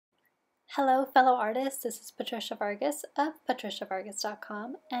Hello fellow artists, this is Patricia Vargas of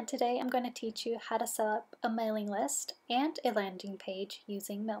patriciavargas.com, and today I'm going to teach you how to set up a mailing list and a landing page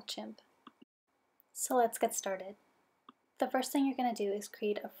using MailChimp. So let's get started. The first thing you're going to do is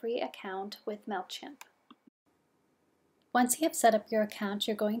create a free account with MailChimp. Once you have set up your account,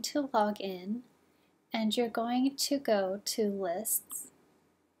 you're going to log in and you're going to go to Lists.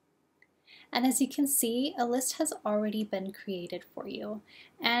 And as you can see, a list has already been created for you,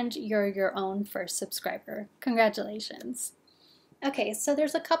 and you're your own first subscriber. Congratulations! Okay, so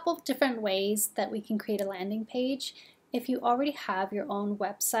there's a couple of different ways that we can create a landing page. If you already have your own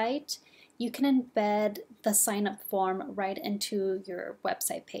website, you can embed the sign-up form right into your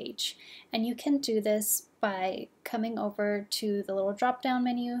website page. And you can do this by coming over to the little drop-down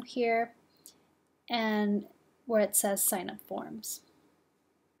menu here, and where it says Sign-up Forms.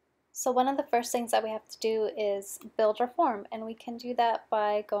 So one of the first things that we have to do is build our form, and we can do that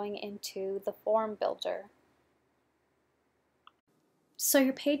by going into the form builder. So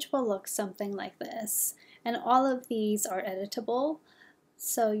your page will look something like this, and all of these are editable.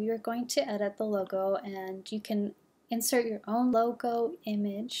 So you're going to edit the logo, and you can insert your own logo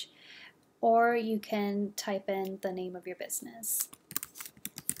image, or you can type in the name of your business.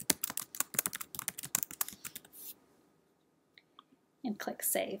 And click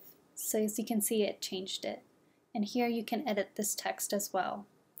Save. So as you can see, it changed it. And here you can edit this text as well.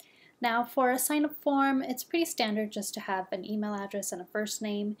 Now for a sign-up form, it's pretty standard just to have an email address and a first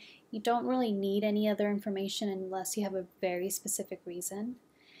name. You don't really need any other information unless you have a very specific reason.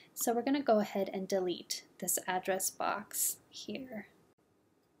 So we're going to go ahead and delete this address box here.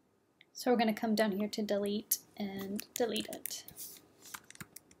 So we're going to come down here to delete and delete it.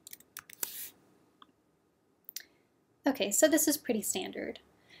 Okay, so this is pretty standard.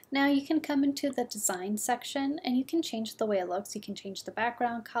 Now you can come into the design section and you can change the way it looks. You can change the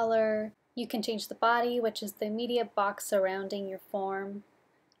background color. You can change the body, which is the immediate box surrounding your form.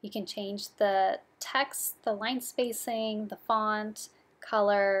 You can change the text, the line spacing, the font,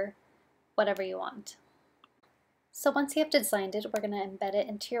 color, whatever you want. So once you have designed it, we're going to embed it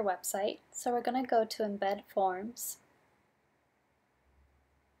into your website. So we're going to go to Embed Forms.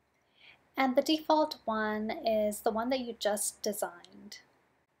 And the default one is the one that you just designed.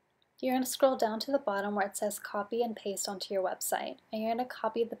 You're going to scroll down to the bottom where it says copy and paste onto your website, and you're going to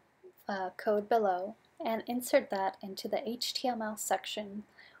copy the code below and insert that into the HTML section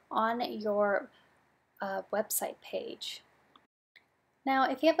on your website page. Now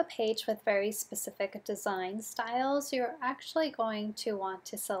if you have a page with very specific design styles, you're actually going to want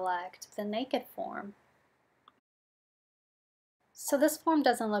to select the naked form. So this form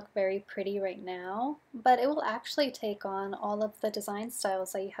doesn't look very pretty right now, but it will actually take on all of the design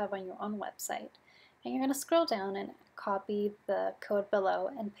styles that you have on your own website. And you're going to scroll down and copy the code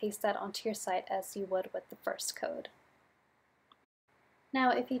below and paste that onto your site as you would with the first code. Now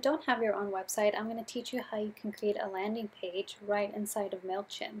if you don't have your own website, I'm going to teach you how you can create a landing page right inside of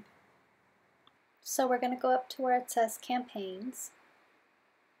MailChimp. So we're going to go up to where it says Campaigns,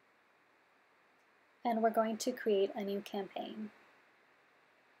 and we're going to create a new campaign.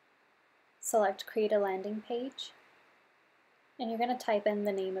 Select Create a Landing Page, and you're going to type in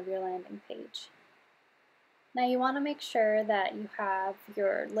the name of your landing page. Now you want to make sure that you have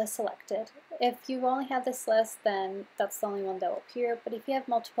your list selected. If you only have this list, then that's the only one that will appear, but if you have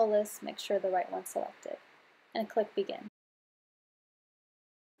multiple lists, make sure the right one's selected, and click Begin.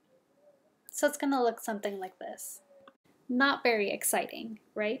 So it's going to look something like this. Not very exciting,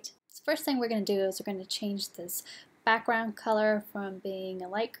 right? So first thing we're going to do is we're going to change this background color from being a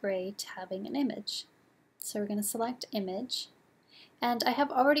light gray to having an image. So we're going to select Image, and I have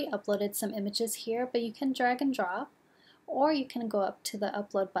already uploaded some images here, but you can drag and drop, or you can go up to the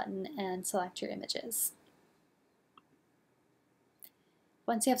Upload button and select your images.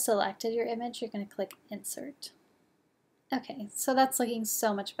 Once you have selected your image, you're going to click Insert. Okay, so that's looking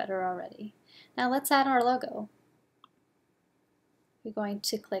so much better already. Now let's add our logo. You're going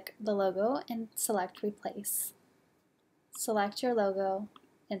to click the logo and select Replace. Select your logo,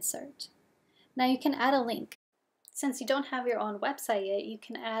 insert. Now you can add a link. Since you don't have your own website yet, you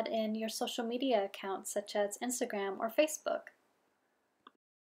can add in your social media accounts such as Instagram or Facebook.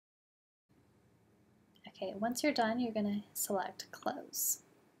 Okay, once you're done, you're going to select Close.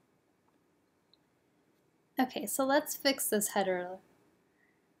 Okay, so let's fix this header.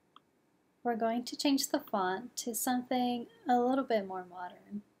 We're going to change the font to something a little bit more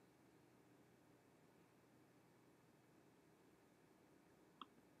modern.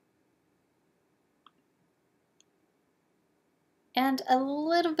 And a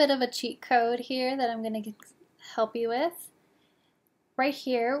little bit of a cheat code here that I'm going to help you with. right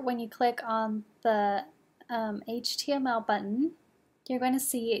here, when you click on the HTML button, you're going to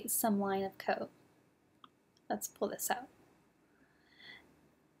see some line of code. Let's pull this out.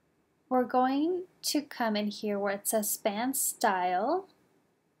 We're going to come in here where it says span style,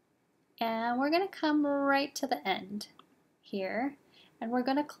 and we're going to come right to the end here, and we're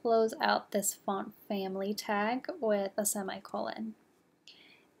going to close out this font family tag with a semicolon.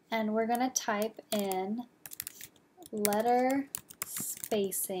 And we're going to type in letter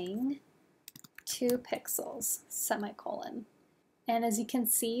spacing 2 pixels, semicolon. And as you can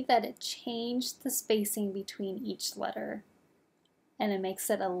see that it changed the spacing between each letter, and it makes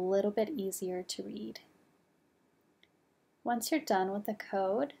it a little bit easier to read. Once you're done with the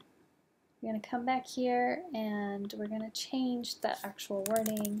code, you're going to come back here and we're going to change the actual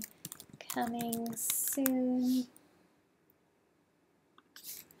wording, coming soon.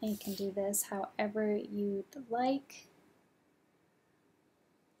 And you can do this however you'd like.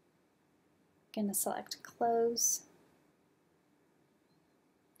 I'm going to select close.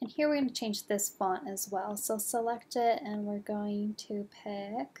 And here we're going to change this font as well. So select it and we're going to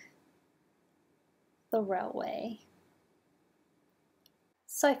pick the railway.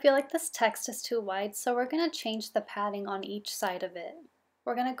 So I feel like this text is too wide, so we're going to change the padding on each side of it.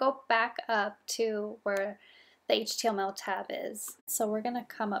 We're going to go back up to where the HTML tab is. So we're going to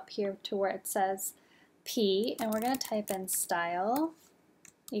come up here to where it says P, and we're going to type in style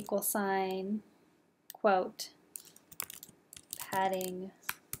 =, quote, padding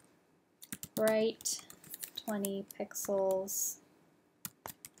right 20 pixels,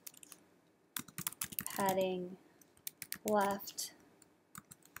 padding left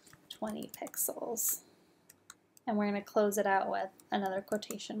 20 pixels. And we're going to close it out with another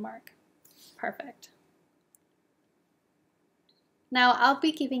quotation mark. Perfect. Now I'll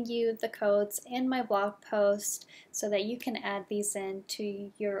be giving you the codes in my blog post so that you can add these in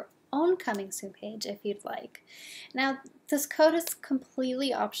to your own coming soon page if you'd like. Now this code is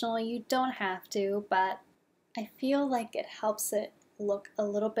completely optional, you don't have to, but I feel like it helps it look a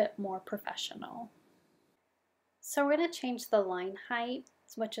little bit more professional. So we're going to change the line height,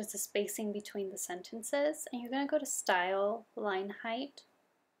 which is the spacing between the sentences, and you're going to go to Style, Line Height,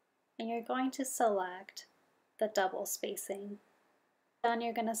 and you're going to select the double spacing. Then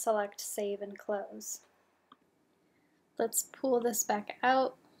you're going to select Save and Close. Let's pull this back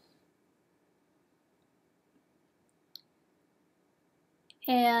out.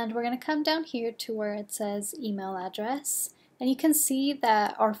 And we're going to come down here to where it says email address, and you can see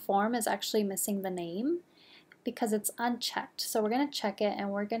that our form is actually missing the name because it's unchecked. So we're going to check it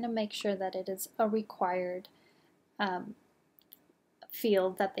and we're going to make sure that it is a required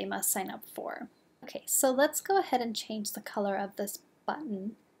field that they must sign up for. Okay, so let's go ahead and change the color of this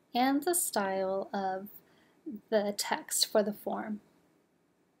button and the style of the text for the form.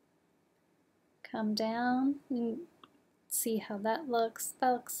 Come down and see how that looks.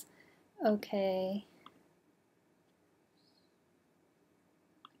 That looks okay.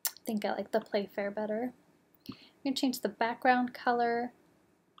 I think I like the Playfair better. I'm going to change the background color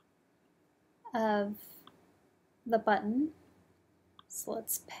of the button. So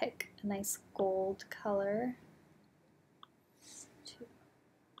let's pick a nice gold color.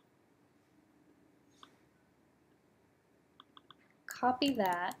 Copy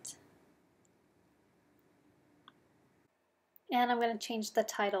that. And I'm going to change the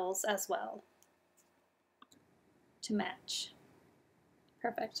titles as well to match.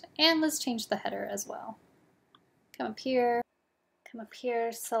 Perfect. And let's change the header as well. Come up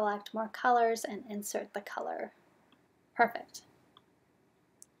here, select more colors and insert the color. Perfect.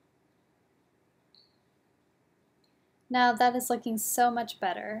 Now that is looking so much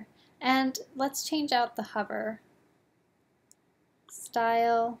better. And let's change out the hover.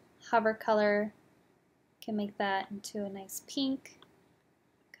 Style, hover color, can make that into a nice pink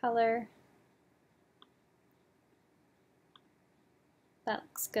color. That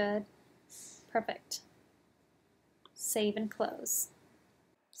looks good. Perfect. Save and close.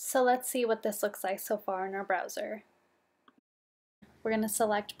 So let's see what this looks like so far in our browser. We're going to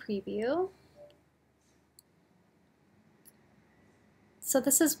select preview. So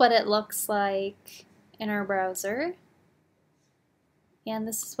this is what it looks like in our browser. And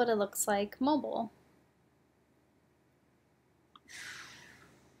this is what it looks like mobile.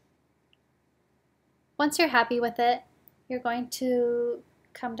 Once you're happy with it, you're going to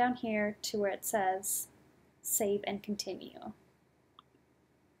come down here to where it says Save and Continue.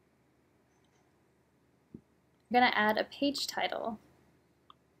 I'm going to add a page title.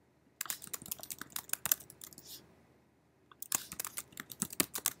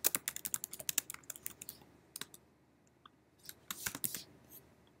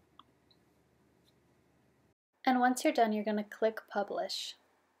 And once you're done, you're going to click Publish.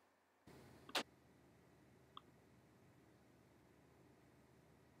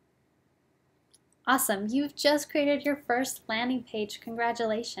 Awesome, you've just created your first landing page.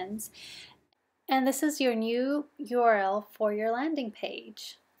 Congratulations. And this is your new URL for your landing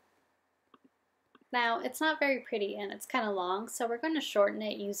page. Now, it's not very pretty and it's kind of long, so we're going to shorten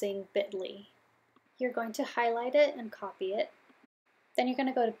it using bit.ly. You're going to highlight it and copy it. Then you're going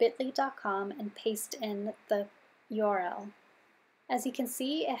to go to bit.ly.com and paste in the URL. As you can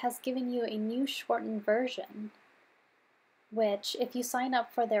see, it has given you a new shortened version, which if you sign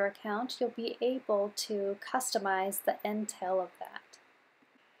up for their account, you'll be able to customize the end tail of that.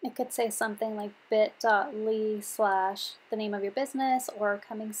 It could say something like bit.ly/ the name of your business or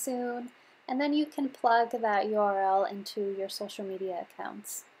coming soon, and then you can plug that URL into your social media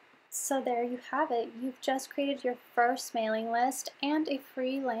accounts. So there you have it. You've just created your first mailing list and a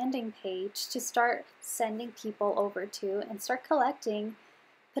free landing page to start sending people over to and start collecting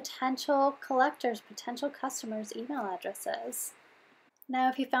potential collectors, potential customers' email addresses. Now,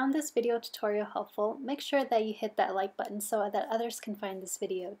 if you found this video tutorial helpful, make sure that you hit that like button so that others can find this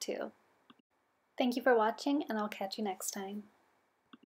video too. Thank you for watching, and I'll catch you next time.